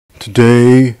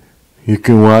Today, you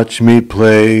can watch me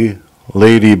play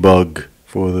Lady Bug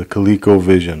for the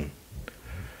ColecoVision.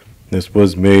 This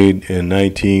was made in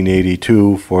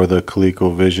 1982 for the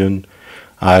ColecoVision.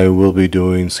 I will be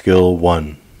doing skill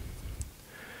 1.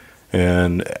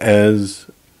 And as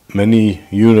many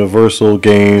universal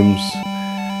games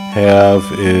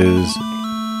have, is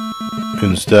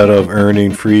instead of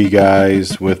earning free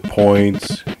guys with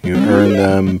points, you earn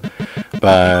them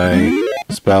by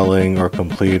spelling or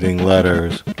completing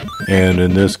letters. And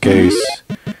in this case,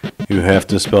 you have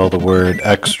to spell the word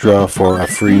extra for a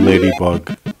free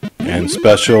ladybug and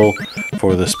special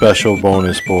for the special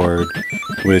bonus board,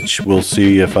 which we'll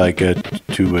see if I get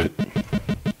to it.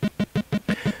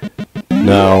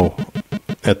 Now,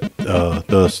 at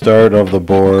the start of the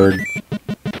board,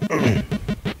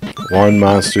 one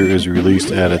monster is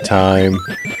released at a time,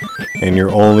 and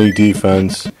your only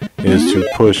defense is to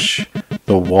push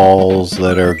the walls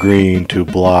that are green to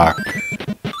block.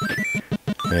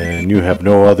 And you have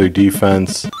no other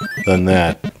defense than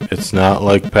that. It's not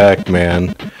like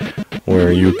Pac-Man,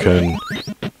 where you can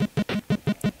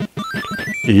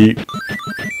eat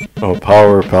a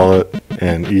power pellet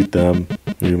and eat them.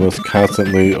 You must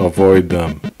constantly avoid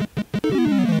them.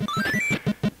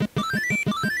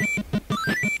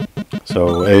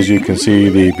 So as you can see,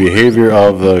 the behavior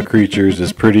of the creatures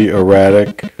is pretty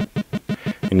erratic,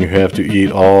 and you have to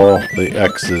eat all the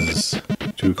X's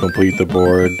to complete the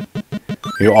board.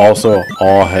 You also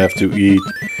all have to eat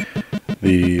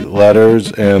the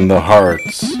letters and the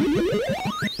hearts.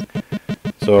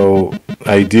 So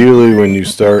ideally, when you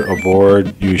start a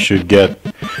board, you should get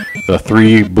the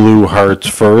 3 blue hearts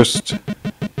first,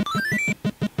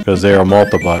 because they are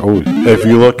multiplied. Oh, if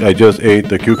you look, I just ate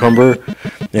the cucumber,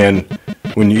 and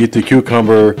when you eat the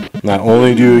cucumber, not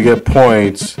only do you get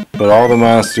points, but all the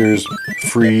monsters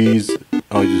freeze.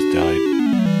 Oh, I just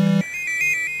died.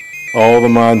 All the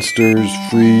monsters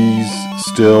freeze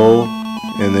still,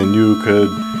 and then you could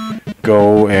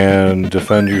go and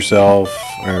defend yourself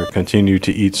or continue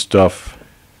to eat stuff.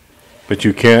 But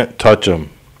you can't touch them.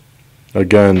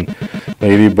 Again,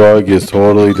 Ladybug is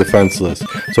totally defenseless.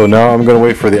 So now I'm going to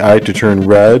wait for the eye to turn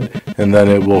red, and then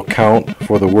it will count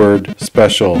for the word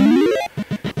special.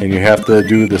 And you have to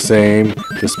do the same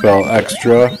to spell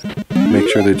extra. Make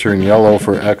sure they turn yellow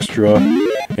for extra.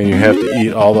 And you have to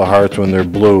eat all the hearts when they're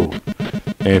blue.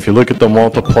 And if you look at the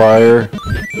multiplier,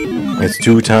 it's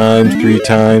 2 times, 3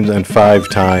 times, and 5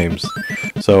 times.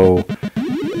 So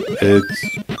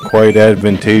it's quite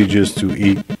advantageous to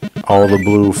eat all the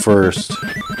blue first.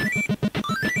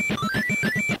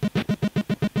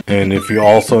 And if you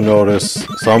also notice,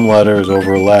 some letters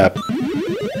overlap.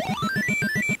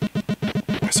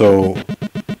 So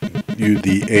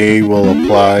the A will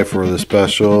apply for the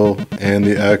special and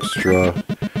the extra,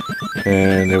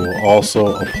 and it will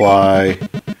also apply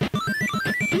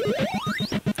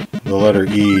the letter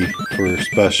E for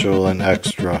special and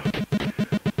extra.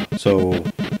 So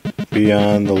be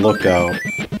on the lookout.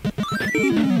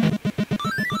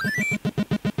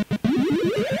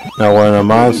 Now when a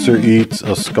monster eats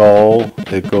a skull,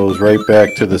 it goes right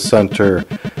back to the center.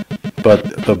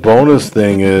 But the bonus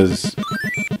thing is,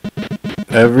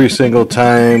 every single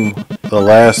time the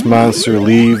last monster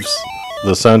leaves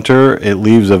the center, it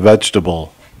leaves a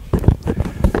vegetable.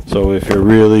 So if you're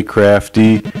really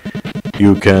crafty,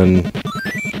 you can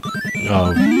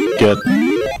get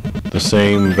the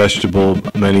same vegetable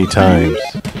many times.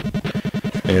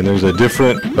 And there's a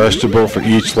different vegetable for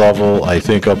each level, I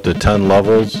think up to 10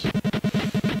 levels.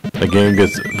 The game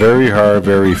gets very hard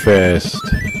very fast.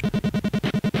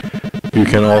 You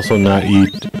can also not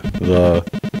eat the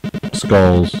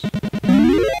skulls.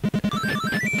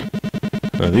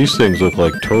 Now these things look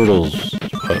like turtles,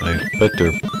 but I bet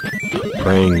they're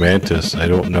praying mantis. I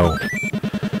don't know.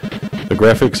 The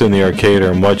graphics in the arcade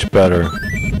are much better.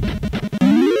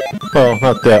 Well,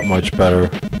 not that much better.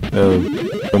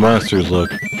 The monsters look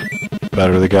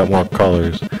better. They got more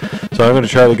colors. So I'm going to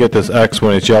try to get this X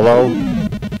when it's yellow.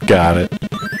 Got it.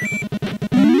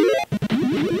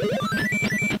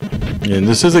 And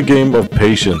this is a game of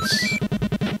patience.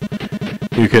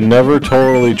 You can never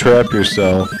totally trap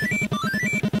yourself,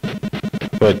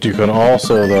 but you can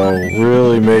also, though,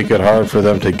 really make it hard for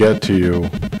them to get to you.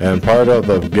 And part of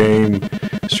the game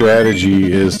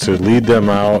strategy is to lead them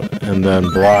out and then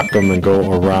block them and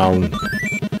go around.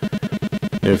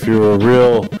 If you're a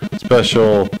real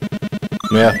special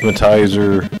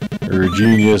mathematizer or a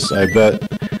genius, I bet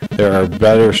there are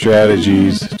better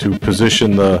strategies to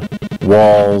position the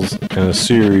walls in a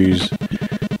series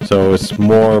so it's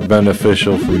more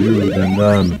beneficial for you than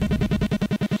them.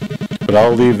 But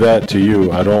I'll leave that to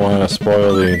you. I don't want to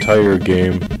spoil the entire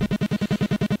game.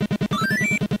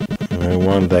 I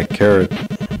wanted that carrot.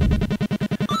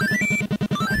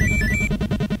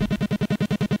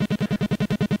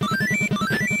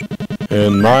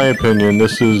 In my opinion,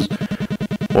 this is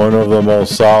one of the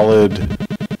most solid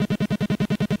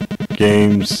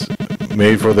games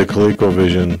made for the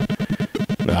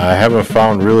ColecoVision. I haven't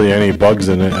found really any bugs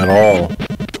in it at all.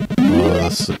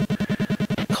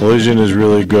 Collision is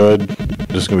really good.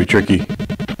 This is going to be tricky.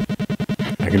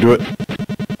 I can do it.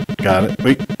 Got it.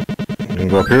 Wait. I'm going to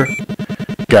go up here.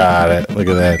 Got it. Look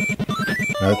at that.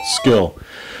 That's skill.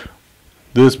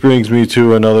 This brings me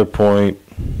to another point.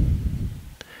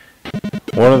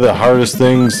 One of the hardest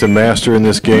things to master in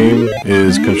this game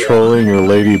is controlling your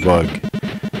ladybug.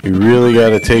 You really got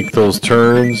to take those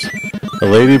turns. The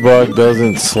ladybug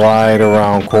doesn't slide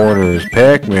around corners.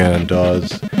 Pac-Man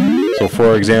does. So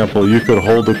for example, you could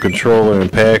hold the controller in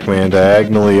Pac-Man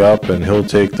diagonally up and he'll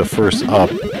take the first up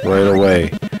right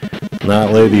away.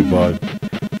 Not Ladybug.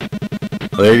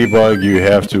 Ladybug, you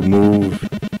have to move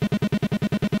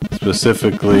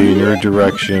specifically in your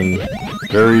direction.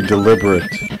 Very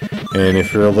deliberate. And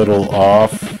if you're a little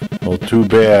off, well, too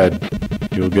bad.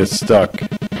 You'll get stuck.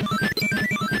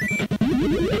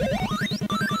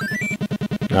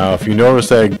 Now, if you notice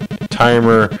that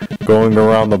timer going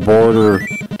around the border,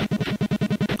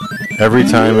 every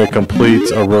time it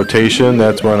completes a rotation,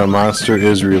 that's when a monster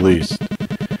is released.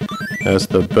 That's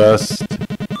the best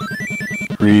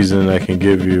reason I can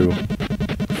give you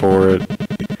for it.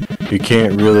 You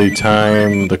can't really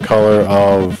time the color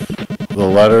of the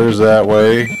letters that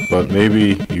way, but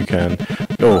maybe you can.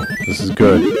 Oh, this is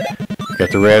good.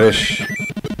 Got the radish.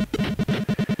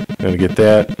 I'm gonna get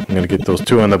that. I'm gonna get those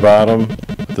two on the bottom.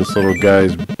 This little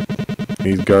guy's,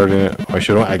 he's guarding it.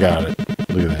 I got it.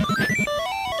 Look at that.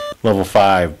 Level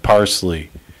 5,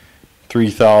 parsley.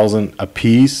 3,000 a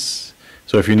piece.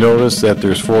 So if you notice that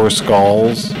there's 4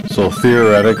 skulls, so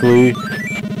theoretically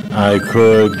I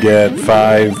could get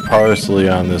 5 parsley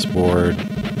on this board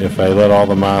if I let all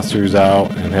the monsters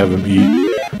out and have them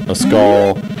eat a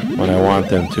skull when I want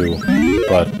them to.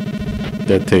 But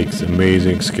that takes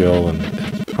amazing skill and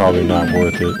it's probably not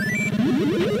worth it.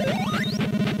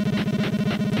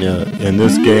 Yeah, in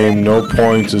this game, no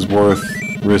points is worth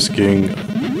risking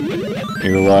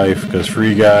your life, because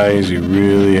free guys, you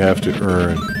really have to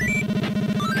earn.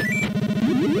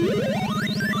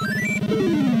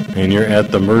 And you're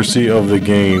at the mercy of the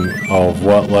game of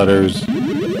what letters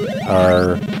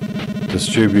are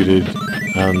distributed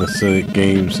on the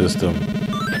game system,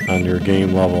 on your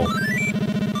game level.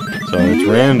 So it's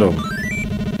random.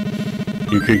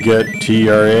 You could get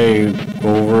TRA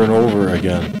over and over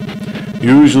again.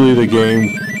 Usually the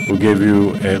game will give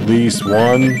you at least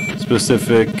one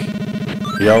specific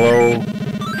yellow,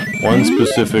 one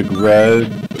specific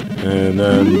red, and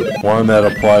then one that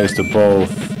applies to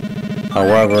both.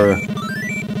 However,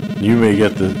 you may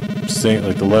get the same,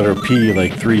 like the letter P,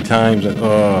 like 3 times.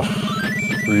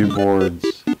 3 boards.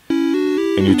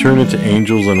 And you turn into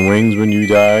angels and wings when you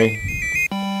die.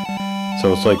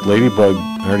 So it's like Ladybug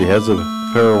already has a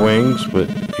pair of wings, but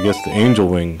he gets the angel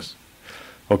wings.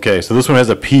 Okay, so this one has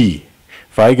a P.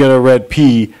 If I get a red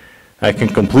P, I can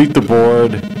complete the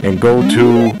board and go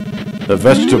to the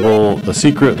vegetable, the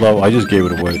secret level. I just gave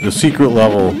it away. The secret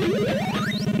level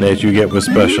that you get with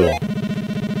special.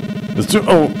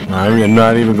 I'm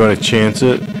not even going to chance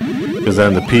it, because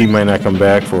then the P might not come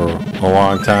back for a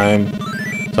long time.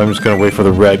 So I'm just going to wait for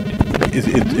the red.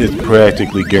 It's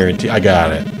practically guaranteed. I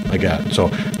got it. So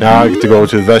now I get to go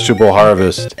to the vegetable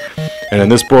harvest. And on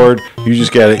this board, you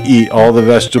just got to eat all the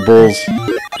vegetables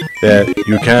that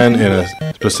you can in a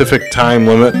specific time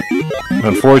limit.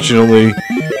 Unfortunately,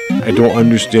 I don't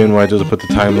understand why it doesn't put the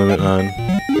time limit on.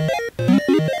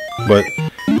 But,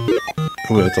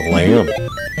 ooh, that's a lamb.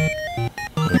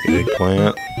 Like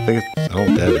eggplant. I think it's, I don't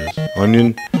know what that is.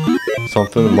 Onion,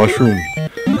 something, mushroom.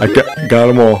 I got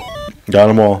them all. Got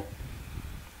them all.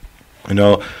 I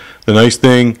know. The nice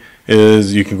thing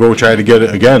is you can go try to get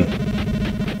it again.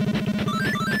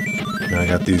 I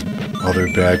got these other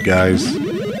bad guys.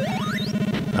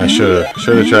 I should have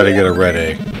tried to get a red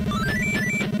A.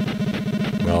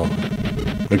 Well,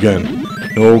 again,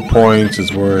 no points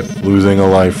is worth losing a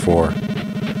life for.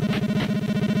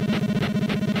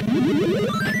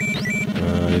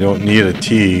 You don't need a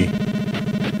T.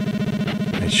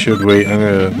 I should wait.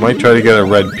 Might try to get a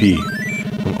red P.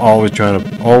 I'm always trying to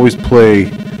play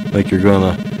like you're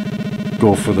gonna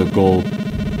go for the gold.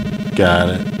 Got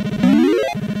it.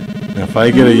 Now if I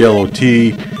get a yellow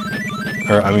T,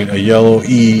 or I mean a yellow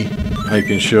E, I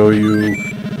can show you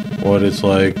what it's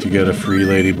like to get a free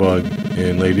ladybug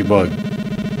in Ladybug.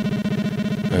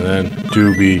 And then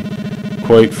to be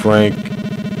quite frank,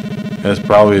 That's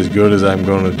probably as good as I'm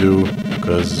going to do,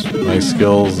 because my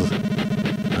skills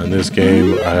on this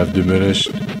game I have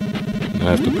diminished. I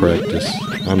have to practice.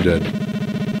 I'm dead.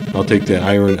 I'll take that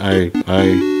iron.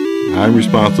 I'm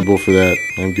responsible for that.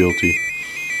 I'm guilty.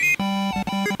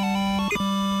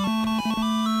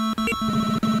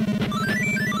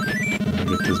 I'll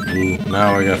get this blue.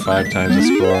 Now I got 5 times the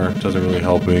score. Doesn't really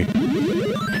help me.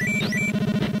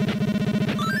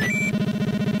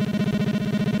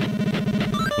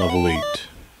 Level 8.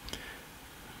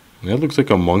 That looks like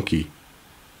a monkey.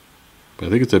 But I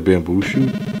think it's a bamboo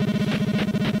shoot.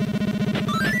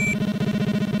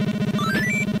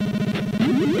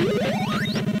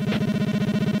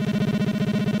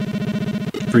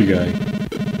 Free guy.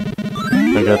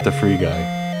 I got the free guy.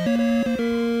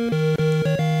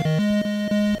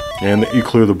 And you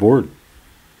clear the board.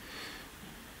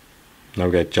 Now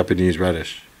we got Japanese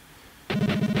radish.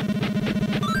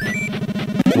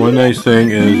 One nice thing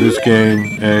is this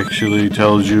game actually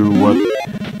tells you what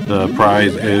the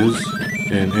prize is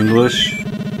in English.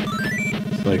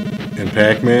 It's like in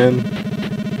Pac-Man.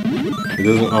 It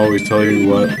doesn't always tell you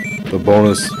what the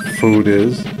bonus food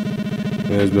is.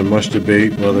 There's been much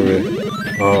debate whether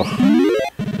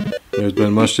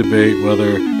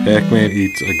Pac-Man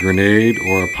eats a grenade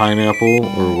or a pineapple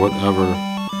or whatever.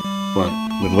 But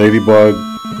with Ladybug,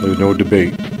 there's no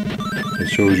debate. It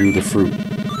shows you the fruit.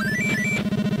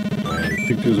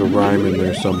 I think there's a rhyme in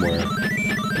there somewhere.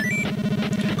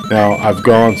 Now, I've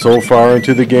gone so far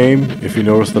into the game, if you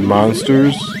notice the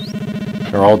monsters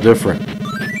are all different.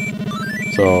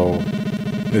 So,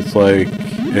 it's like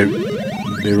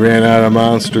they ran out of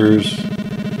monsters,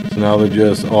 so now they're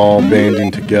just all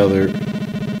banding together.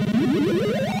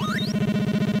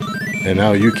 And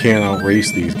now you can't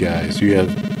outrace these guys. You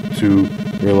have to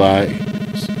rely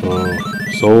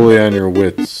solely on your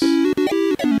wits.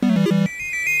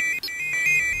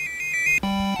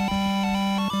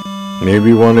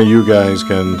 Maybe one of you guys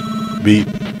can beat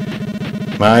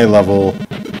my level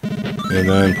and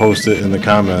then post it in the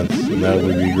comments, and that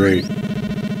would be great.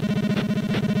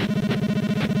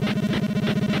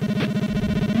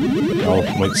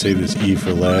 I might save this E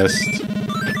for last.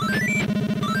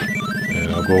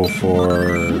 And I'll go for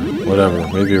whatever,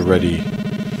 maybe a ready.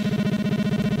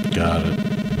 Got it.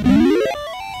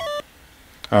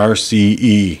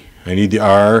 RCE. I need the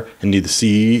R, I need the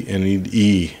C, and I need the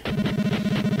E.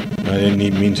 I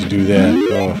didn't mean to do that.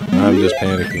 Oh, I'm just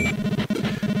panicking.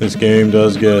 This game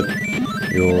does get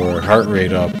your heart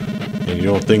rate up, and you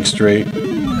don't think straight.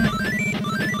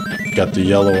 Got the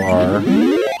yellow R.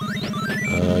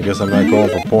 I guess I'm not going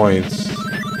for points.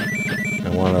 I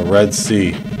want a red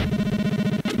C.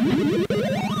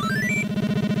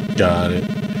 Got it.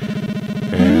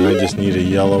 And I just need a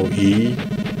yellow E,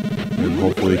 and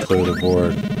hopefully clear the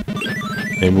board.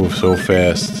 They move so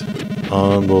fast.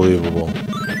 Unbelievable.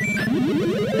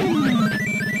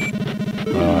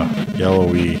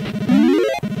 Yellow E.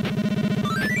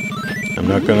 I'm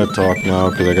not going to talk now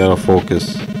because I got to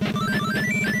focus.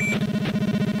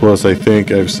 Plus, I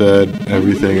think I've said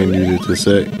everything I needed to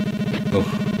say.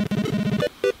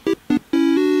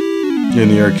 In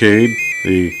the arcade,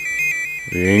 the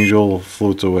angel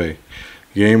floats away.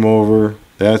 Game over.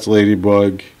 That's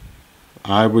Ladybug.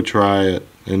 I would try it.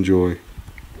 Enjoy.